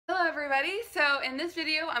everybody. So in this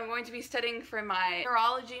video I'm going to be studying for my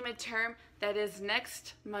neurology midterm that is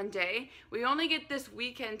next Monday. We only get this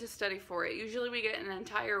weekend to study for it. Usually we get an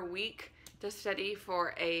entire week to study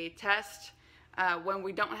for a test when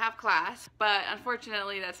we don't have class, but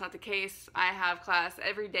unfortunately that's not the case. I have class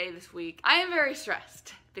every day this week. I am very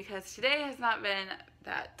stressed because today has not been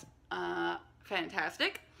that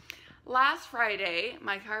fantastic. Last Friday,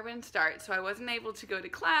 my car wouldn't start, so I wasn't able to go to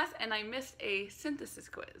class, and I missed a synthesis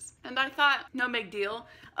quiz. And I thought, no big deal,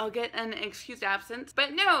 I'll get an excused absence.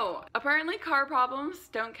 But no, apparently car problems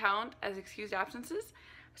don't count as excused absences.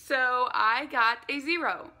 So I got a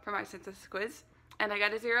 0 for my synthesis quiz, and I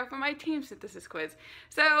got a 0 for my team synthesis quiz.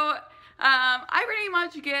 So I pretty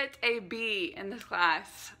much get a B in this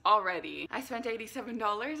class already. I spent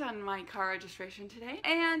 $87 on my car registration today,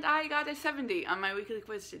 and I got a 70 on my weekly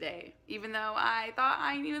quiz today. Even though I thought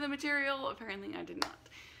I knew the material, apparently I did not.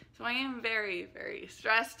 So I am very, very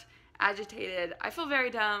stressed, agitated. I feel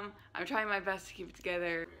very dumb. I'm trying my best to keep it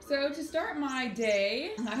together. So to start my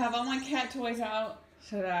day, I have all my cat toys out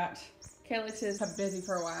so that Kayla is busy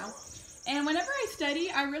for a while. And whenever I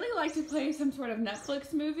study, I really like to play some sort of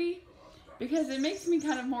Netflix movie, because it makes me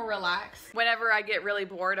kind of more relaxed. Whenever I get really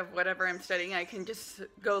bored of whatever I'm studying, I can just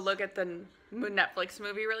go look at the Netflix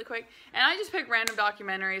movie really quick. And I just pick random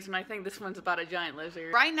documentaries, and I think this one's about a giant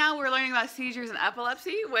lizard. Right now we're learning about seizures and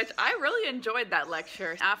epilepsy, which I really enjoyed that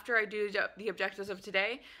lecture. After I do the objectives of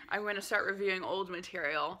today, I'm going to start reviewing old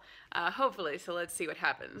material, hopefully, so let's see what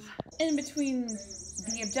happens. In between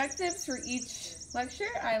the objectives for each lecture,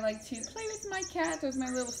 I like to play with my cat. There's my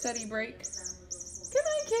little study break. Come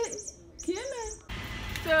on, kitten. Come on.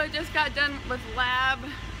 So I just got done with lab.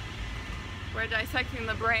 We're dissecting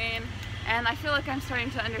the brain, and I feel like I'm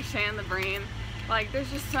starting to understand the brain. Like,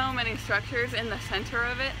 there's just so many structures in the center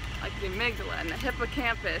of it, like the amygdala and the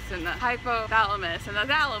hippocampus and the hypothalamus and the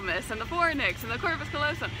thalamus and the fornix and the corpus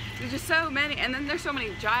callosum. There's just so many, and then there's so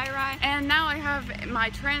many gyri. And now I have my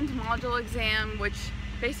trans module exam, which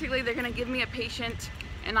basically they're gonna give me a patient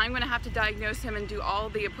and I'm gonna have to diagnose him and do all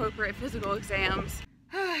the appropriate physical exams.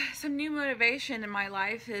 Some new motivation in my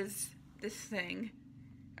life is this thing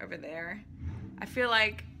over there. I feel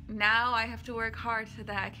like now I have to work hard so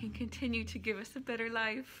that I can continue to give us a better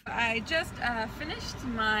life. I just finished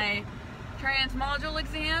my trans module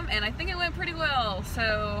exam, and I think it went pretty well,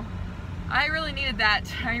 so I really needed that.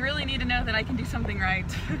 I really need to know that I can do something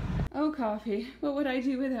right. Oh, coffee, what would I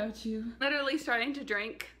do without you? Literally starting to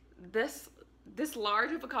drink this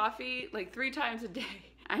large of a coffee like 3 times a day.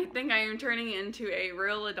 I think I am turning into a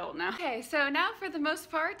real adult now. Okay, so now for the most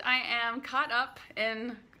part, I am caught up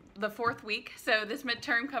in the 4th week. So this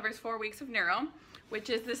midterm covers 4 weeks of neuro, which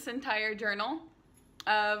is this entire journal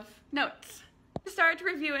of notes. Start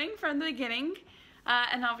reviewing from the beginning,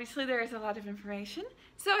 and obviously there is a lot of information.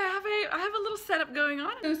 So I have a little setup going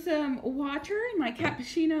on. So some water in my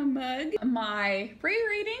cappuccino mug. My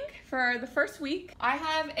pre-reading for the first week. I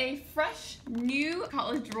have a fresh, new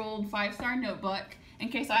college rolled 5-star notebook in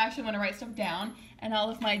case I actually want to write stuff down, and all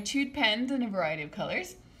of my chewed pens in a variety of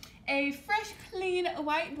colors. A fresh, clean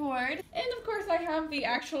whiteboard, and of course I have the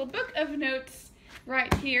actual book of notes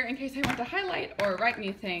right here in case I want to highlight or write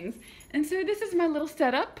new things. And so this is my little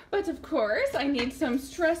setup. But of course I need some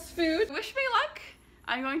stress food. Wish me luck.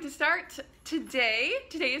 I'm going to start today.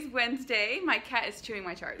 Today is Wednesday. My cat is chewing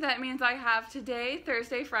my chart. That means I have today,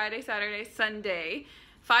 Thursday, Friday, Saturday, Sunday,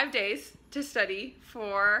 5 days to study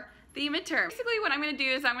for the midterm. Basically what I'm going to do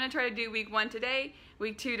is I'm going to try to do week 1 today,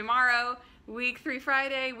 week 2 tomorrow, week 3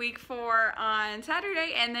 Friday, week 4 on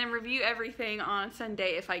Saturday, and then review everything on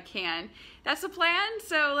Sunday if I can. That's the plan,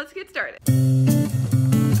 so let's get started.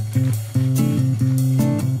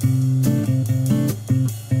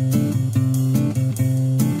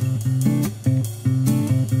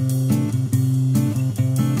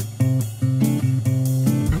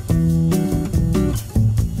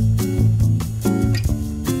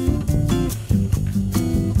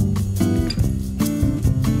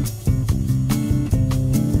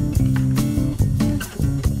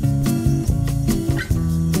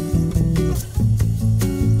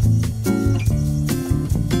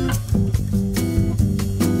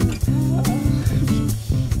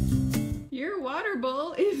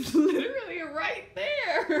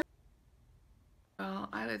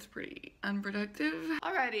 It's pretty unproductive.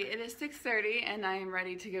 Alrighty, it is 6:30 and I am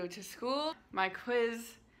ready to go to school. My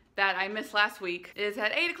quiz that I missed last week is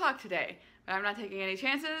at 8 o'clock today, but I'm not taking any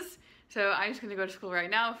chances, so I'm just gonna go to school right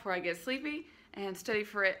now before I get sleepy and study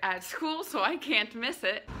for it at school so I can't miss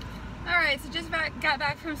it. Alright, so just got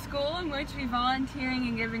back from school. I'm going to be volunteering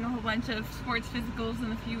and giving a whole bunch of sports physicals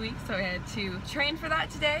in a few weeks, so I had to train for that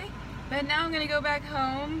today. But now I'm going to go back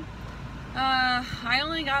home I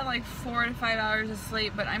only got like 4 to 5 hours of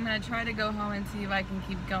sleep, but I'm gonna try to go home and see if I can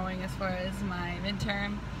keep going as far as my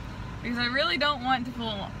midterm, because I really don't want to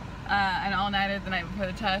pull an all-nighter the night before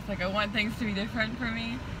the test. Like, I want things to be different for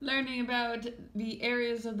me. Learning about the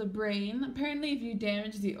areas of the brain. Apparently, if you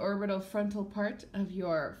damage the orbital frontal part of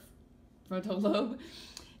your frontal lobe,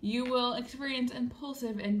 you will experience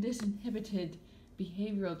impulsive and disinhibited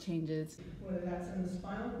behavioral changes. Whether that's in the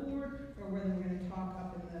spinal cord or whether we're going to talk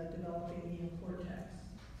up in the developing neocortex.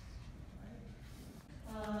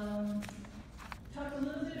 Right? Talked a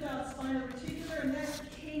little bit about spinal reticular, and that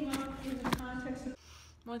came up in the context of...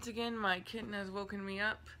 Once again, my kitten has woken me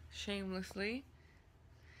up shamelessly,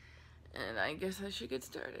 and I guess I should get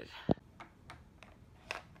started.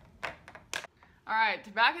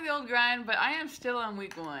 Alright, back in the old grind, but I am still on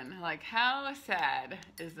week 1. Like, how sad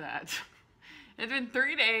is that? It's been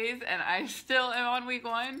 3 days and I still am on week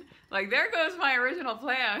 1. Like, there goes my original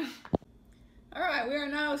plan. Alright, we are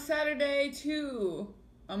now Saturday 2,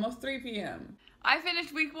 almost 3 p.m. I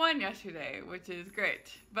finished week 1 yesterday, which is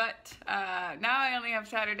great. But now I only have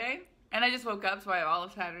Saturday, and I just woke up, so I have all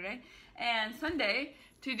of Saturday, and Sunday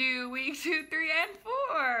to do week 2, 3, and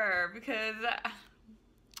 4, because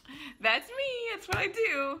that's me, that's what I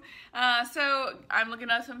do. So I'm looking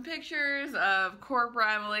at some pictures of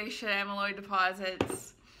corpora amylation, amyloid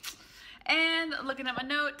deposits, and looking at my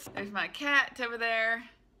notes. There's my cat over there,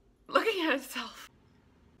 looking at itself.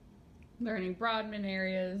 Learning Brodmann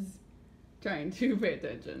areas, trying to pay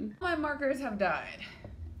attention. My markers have died,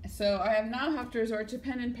 so I now have to resort to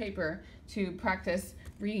pen and paper to practice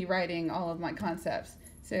rewriting all of my concepts.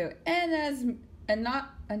 So anosmia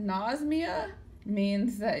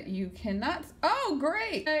means that you cannot... Oh,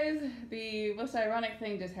 great! Guys, the most ironic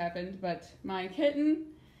thing just happened, but my kitten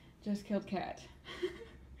just killed Cat.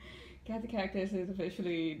 Cat the cactus is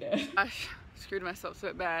officially dead. Gosh, screwed myself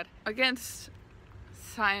so bad. Against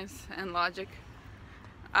science and logic,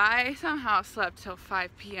 I somehow slept till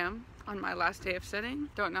 5 p.m. on my last day of studying.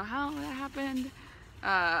 Don't know how that happened.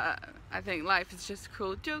 I think life is just a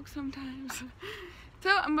cruel joke sometimes. So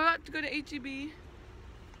I'm about to go to H-E-B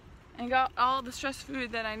and got all the stress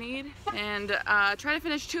food that I need, and try to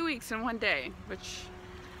finish 2 weeks in 1 day, which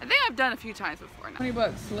I think I've done a few times before now. 20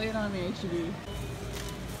 bucks, lay it on me, H-E-B.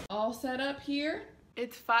 All set up here.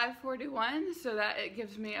 It's 5:41, so that it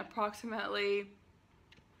gives me approximately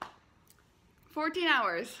 14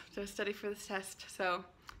 hours to study for this test, so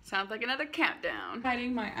sounds like another countdown.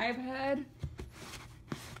 Hiding my iPad,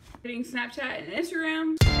 hitting Snapchat and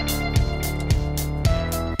Instagram.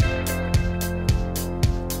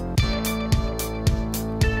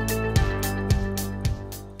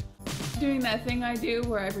 Doing that thing I do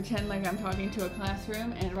where I pretend like I'm talking to a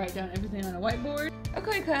classroom and write down everything on a whiteboard.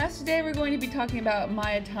 Okay class, today we're going to be talking about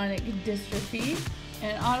myotonic dystrophy,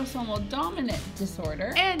 an autosomal dominant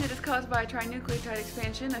disorder, and it is caused by trinucleotide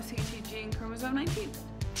expansion of CTG in chromosome 19.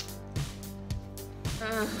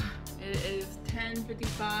 It is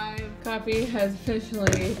 10:55. Copy has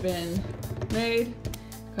officially been made,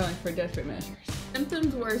 calling for desperate measures.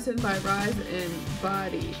 Symptoms worsened by rise in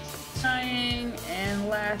body, crying and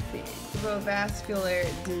laughing, cerebrovascular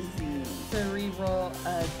disease, cerebral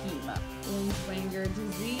edema, Binswanger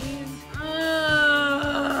disease.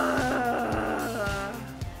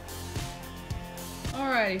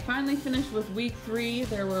 Alrighty, finally finished with week 3.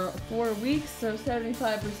 There were 4 weeks, so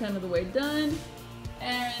 75% of the way done.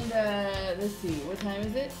 And let's see, what time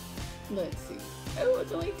is it? Let's see. Oh,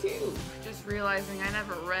 it's only 2. Just realizing I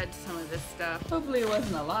never read some of this stuff. Hopefully it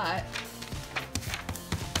wasn't a lot.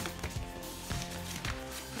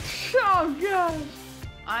 Oh gosh!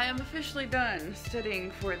 I am officially done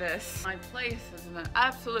studying for this. My place is an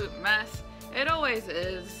absolute mess. It always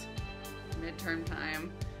is. Midterm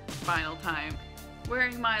time, final time.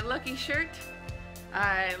 Wearing my lucky shirt.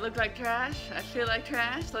 I look like trash. I feel like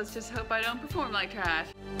trash. Let's just hope I don't perform like trash.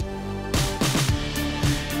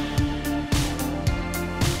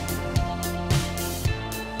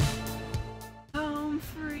 Home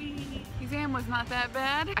free. Exam was not that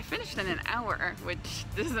bad. I finished in an hour, which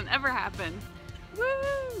doesn't ever happen.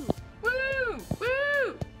 Woo! Woo!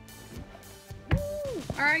 Woo!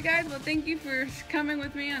 Alright guys, well thank you for coming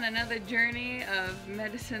with me on another journey of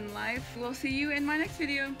medicine life. We'll see you in my next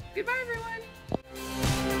video. Goodbye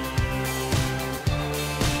everyone!